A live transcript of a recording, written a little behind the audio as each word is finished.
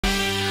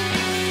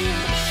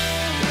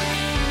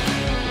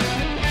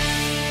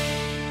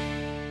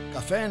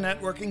Café and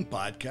Networking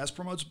Podcast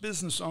promotes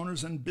business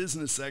owners and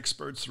business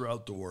experts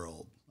throughout the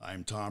world.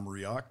 I'm Tom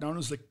Reaoch, known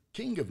as the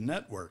King of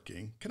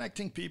Networking,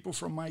 connecting people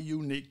from my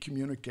unique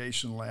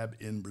communication lab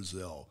in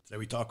Brazil. Today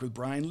we talk with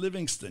Brian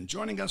Livingston,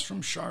 joining us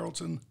from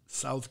Charleston,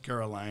 South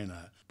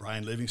Carolina.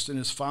 Brian Livingston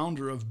is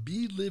founder of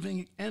Be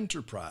Living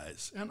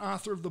Enterprise and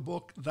author of the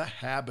book, The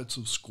Habits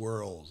of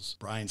Squirrels.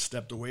 Brian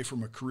stepped away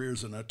from a career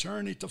as an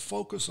attorney to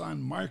focus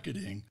on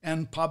marketing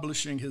and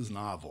publishing his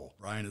novel.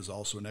 Brian is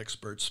also an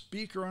expert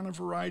speaker on a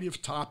variety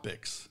of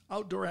topics: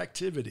 outdoor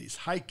activities,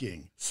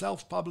 hiking,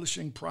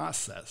 self-publishing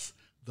process,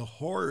 the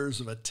horrors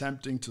of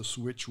attempting to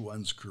switch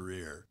one's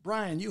career.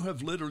 Brian, you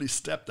have literally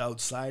stepped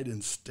outside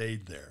and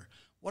stayed there.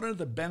 What are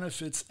the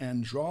benefits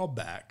and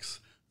drawbacks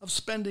of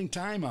spending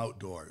time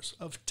outdoors,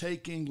 of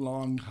taking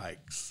long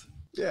hikes?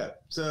 Yeah,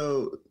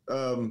 so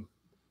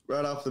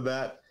right off the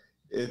bat,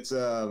 it's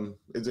a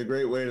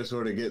great way to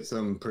sort of get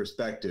some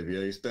perspective.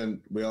 You know,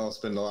 we all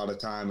spend a lot of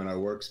time in our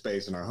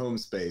workspace and our home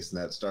space, and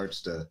that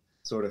starts to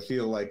sort of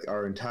feel like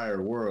our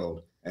entire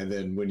world. And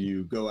then when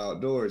you go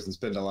outdoors and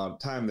spend a lot of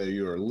time there,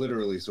 you are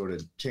literally sort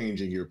of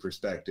changing your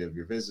perspective,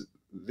 your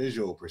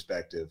visual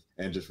perspective,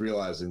 and just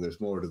realizing there's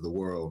more to the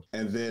world.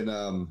 And then,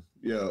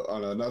 you know,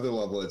 on another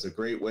level, it's a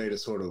great way to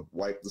sort of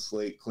wipe the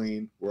slate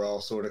clean. We're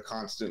all sort of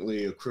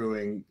constantly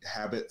accruing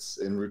habits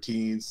and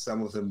routines,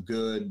 some of them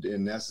good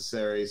and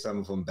necessary, some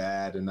of them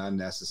bad and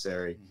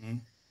unnecessary. Mm-hmm.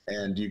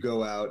 And you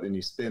go out and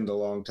you spend a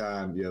long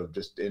time, you know,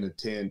 just in a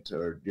tent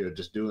or, you know,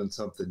 just doing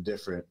something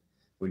different.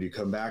 When you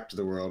come back to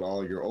the world,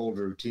 all your old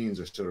routines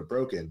are sort of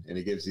broken, and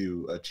it gives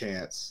you a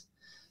chance,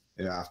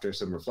 you know, after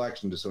some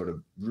reflection, to sort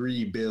of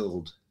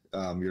rebuild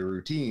your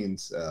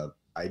routines,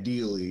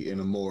 ideally in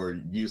a more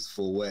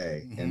useful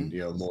way, mm-hmm. and, you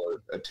know,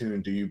 more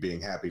attuned to you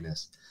being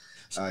happiness.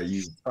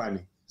 You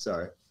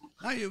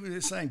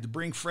were saying to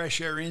bring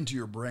fresh air into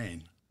your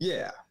brain.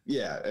 Yeah,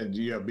 and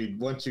you know,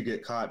 once you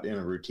get caught in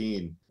a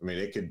routine, I mean,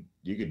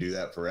 you could do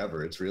that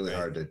forever. It's really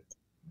hard to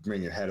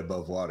bring your head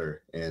above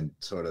water and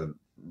sort of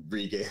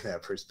regain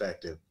that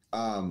perspective.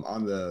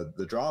 On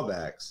the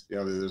drawbacks, you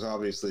know, there's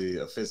obviously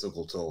a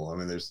physical toll. I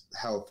mean, there's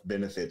health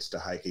benefits to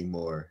hiking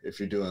more. If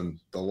you're doing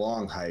the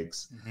long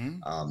hikes,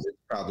 mm-hmm. It's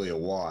probably a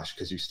wash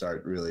because you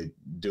start really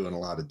doing a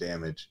lot of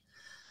damage.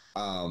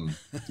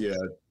 Yeah,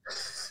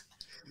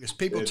 because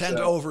people tend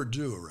to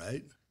overdo,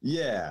 right?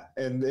 Yeah,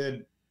 and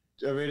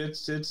I mean,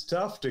 it's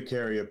tough to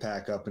carry a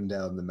pack up and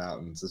down the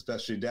mountains,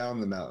 especially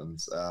down the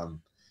mountains.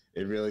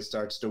 It really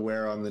starts to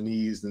wear on the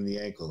knees and the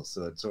ankles,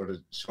 so it sort of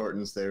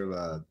shortens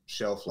their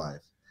shelf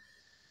life.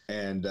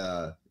 And,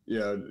 you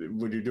know,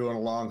 when you're doing a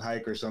long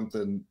hike or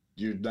something,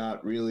 you're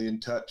not really in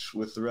touch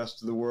with the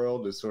rest of the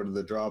world. It's sort of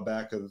the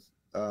drawback of,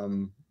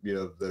 you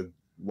know, the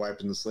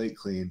wiping the slate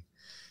clean.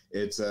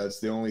 It's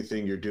the only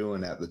thing you're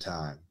doing at the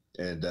time.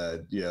 And,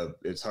 you know,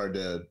 it's hard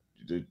to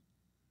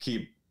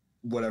keep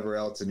whatever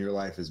else in your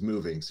life is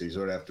moving. So you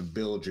sort of have to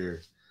build your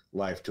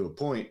life to a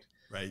point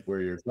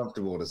where you're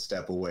comfortable to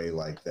step away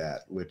like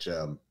that, which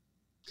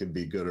can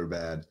be good or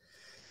bad.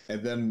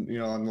 And then, you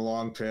know, on the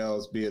long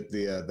trails, be it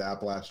the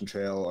Appalachian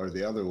Trail or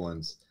the other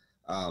ones,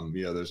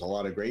 you know, there's a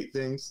lot of great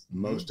things.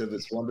 Mm-hmm. Most of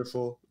it's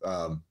wonderful.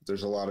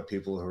 There's a lot of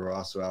people who are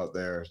also out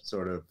there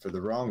sort of for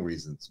the wrong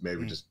reasons,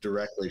 maybe just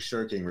directly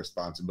shirking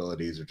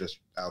responsibilities, or just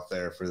out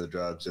there for the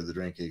drugs or the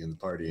drinking and the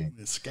partying.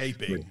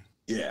 Escaping.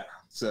 Yeah.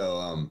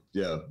 So,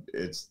 yeah,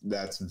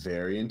 that's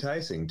very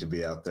enticing to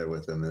be out there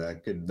with them. And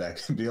that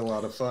could be a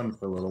lot of fun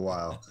for a little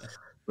while,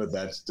 but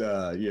that's,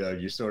 you know,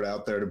 you're sort of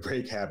out there to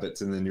break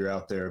habits, and then you're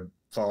out there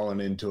falling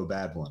into a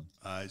bad one.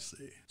 I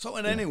see. So,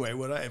 anyway,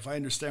 if I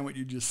understand what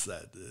you just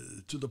said,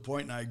 to the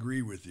point, and I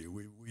agree with you,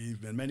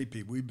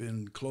 we've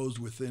been closed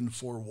within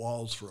four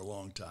walls for a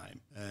long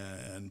time.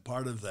 And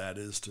part of that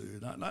is to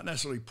not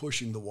necessarily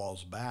pushing the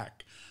walls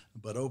back,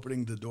 but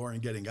opening the door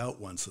and getting out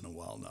once in a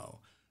while now.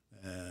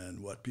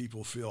 And what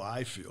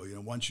I feel, you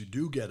know, once you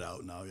do get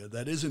out now,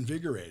 that is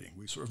invigorating.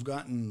 We've sort of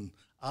gotten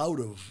out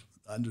of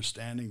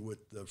understanding what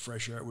the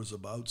fresh air was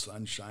about,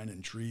 sunshine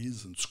and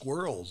trees and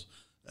squirrels,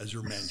 as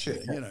you're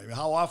mentioning. You know,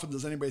 how often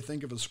does anybody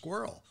think of a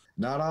squirrel?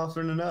 Not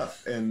often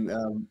enough. And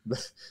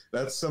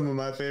that's some of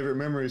my favorite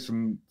memories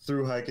from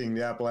through hiking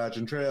the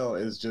Appalachian Trail,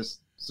 is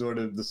just sort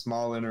of the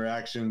small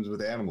interactions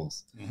with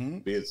animals, mm-hmm.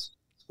 be it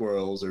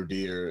squirrels or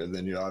deer. And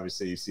then, you know,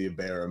 obviously you see a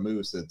bear or a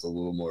moose, it's a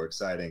little more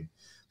exciting.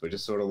 But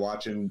just sort of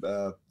watching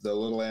the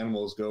little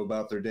animals go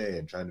about their day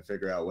and trying to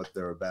figure out what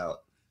they're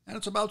about. And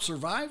it's about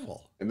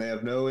survival. And they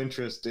have no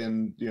interest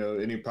in, you know,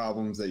 any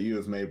problems that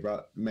you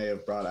may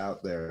have brought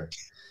out there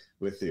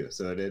with you.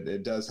 So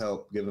it does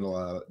help give a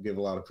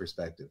lot of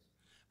perspective.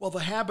 Well, The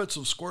Habits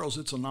of Squirrels,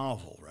 it's a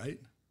novel, right?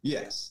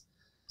 Yes.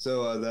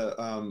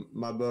 So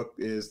my book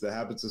is The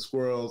Habits of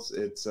Squirrels.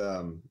 It's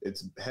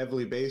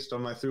heavily based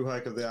on my through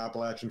hike of the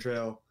Appalachian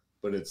Trail,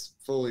 but it's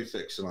fully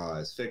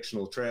fictionalized.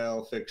 Fictional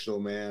trail, fictional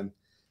man.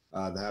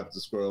 The Habits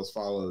of Squirrels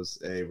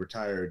follows a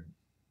retired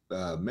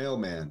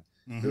mailman,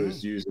 mm-hmm.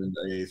 who's using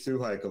a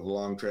through hike of a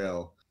long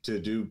trail to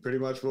do pretty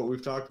much what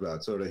we've talked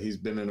about. Sort of, he's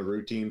been in a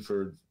routine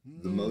for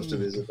the most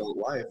of his adult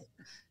life,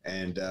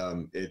 and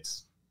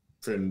it's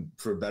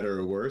for better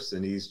or worse.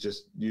 And he's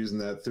just using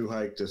that through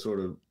hike to sort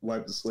of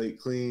wipe the slate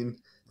clean.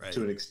 Right.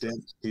 To an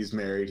extent. He's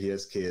married, he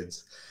has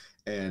kids,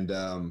 and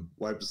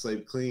wipe the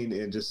slate clean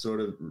and just sort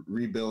of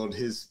rebuild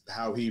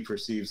how he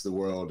perceives the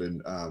world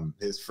and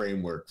his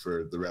framework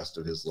for the rest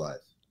of his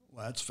life.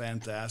 Well, that's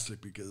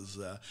fantastic because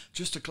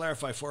just to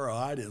clarify for our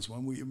audience,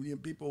 when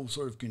people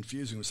sort of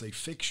confusing, we say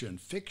fiction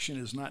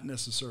is not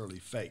necessarily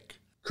fake.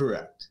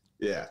 Correct.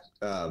 Yeah.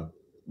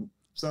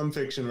 Some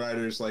fiction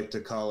writers like to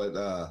call it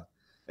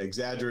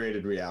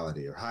exaggerated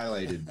reality or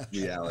highlighted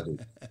reality.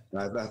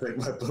 I think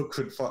my book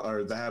would fall,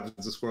 or The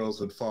Habits of Squirrels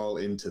would fall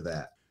into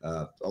that.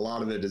 A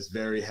lot of it is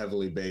very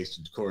heavily based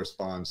and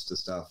corresponds to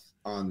stuff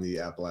on the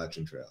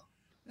Appalachian Trail.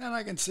 And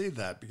I can see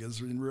that because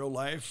in real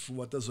life,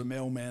 what does a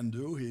mailman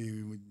do?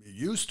 He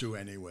used to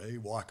anyway,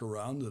 walk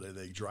around.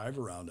 They drive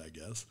around, I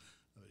guess.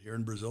 Here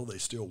in Brazil, they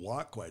still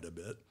walk quite a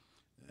bit.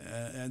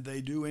 And they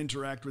do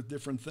interact with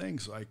different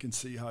things. So I can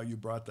see how you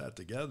brought that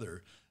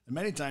together. And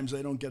many times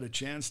they don't get a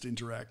chance to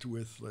interact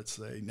with, let's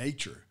say,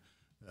 nature.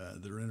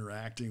 They're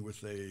interacting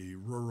with a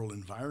rural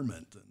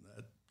environment, and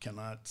that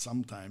cannot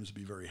sometimes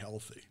be very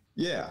healthy.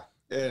 Yeah,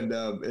 and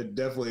it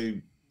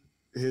definitely...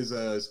 His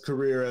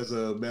career as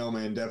a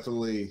mailman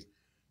definitely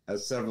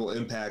has several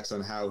impacts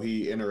on how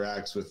he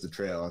interacts with the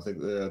trail. I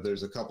think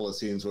there's a couple of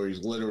scenes where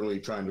he's literally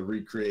trying to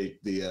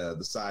recreate the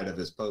side of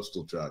his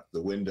postal truck,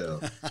 the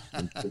window,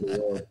 and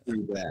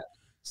through that.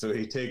 So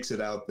he takes it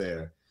out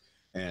there,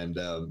 and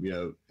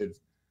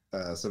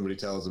somebody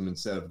tells him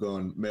instead of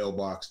going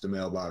mailbox to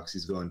mailbox,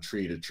 he's going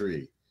tree to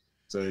tree.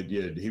 So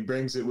he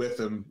brings it with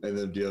him, and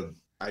then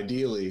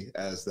ideally,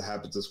 as the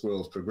Habits of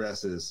Squirrels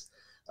progresses,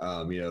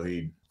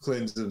 he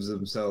cleanses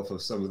himself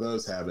of some of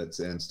those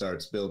habits and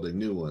starts building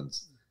new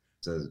ones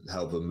to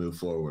help him move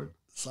forward.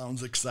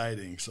 Sounds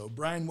exciting. So,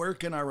 Brian, where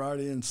can our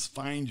audience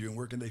find you and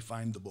where can they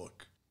find the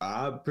book?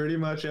 Pretty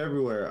much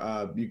everywhere.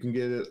 You can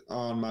get it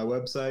on my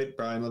website,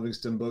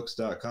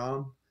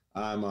 brianlivingstonbooks.com.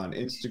 I'm on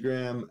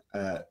Instagram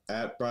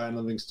at Brian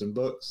Livingston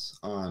Books,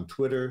 on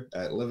Twitter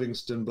at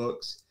Livingston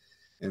Books,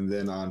 and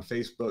then on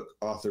Facebook,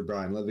 author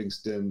Brian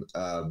Livingston.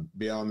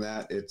 Beyond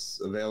that,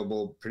 it's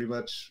available pretty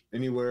much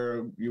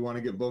anywhere you want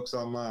to get books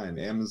online.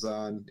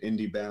 Amazon,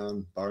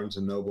 IndieBound, Barnes &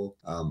 Noble.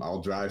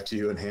 I'll drive to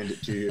you and hand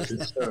it to you. If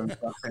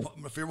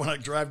you want to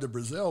drive to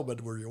Brazil,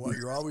 but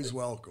you're always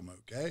welcome,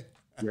 okay?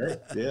 Great.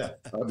 Yeah,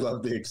 I'd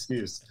love the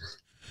excuse.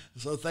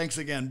 So thanks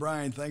again,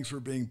 Brian. Thanks for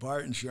being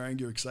part and sharing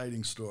your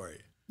exciting story.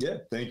 Yeah,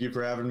 thank you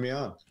for having me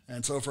on.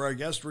 And so for our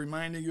guest,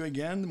 reminding you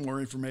again, more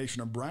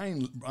information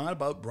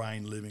about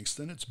Brian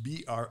Livingston. It's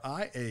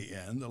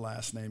Brian. The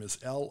last name is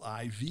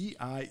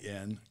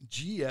Livingston.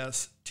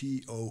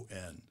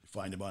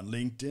 Find him on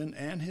LinkedIn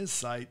and his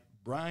site,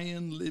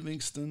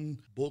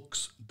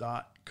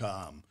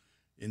 brianlivingstonbooks.com.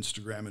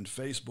 Instagram and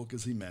Facebook,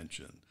 as he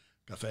mentioned.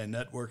 Café and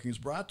Networking is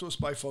brought to us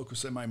by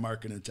Focus MI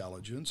Market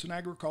Intelligence, an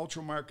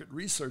agricultural market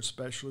research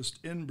specialist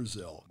in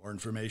Brazil. More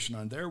information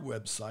on their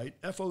website,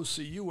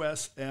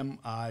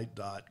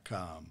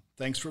 focusmi.com.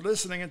 Thanks for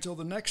listening until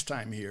the next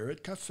time here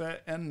at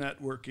Café and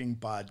Networking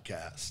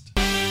Podcast.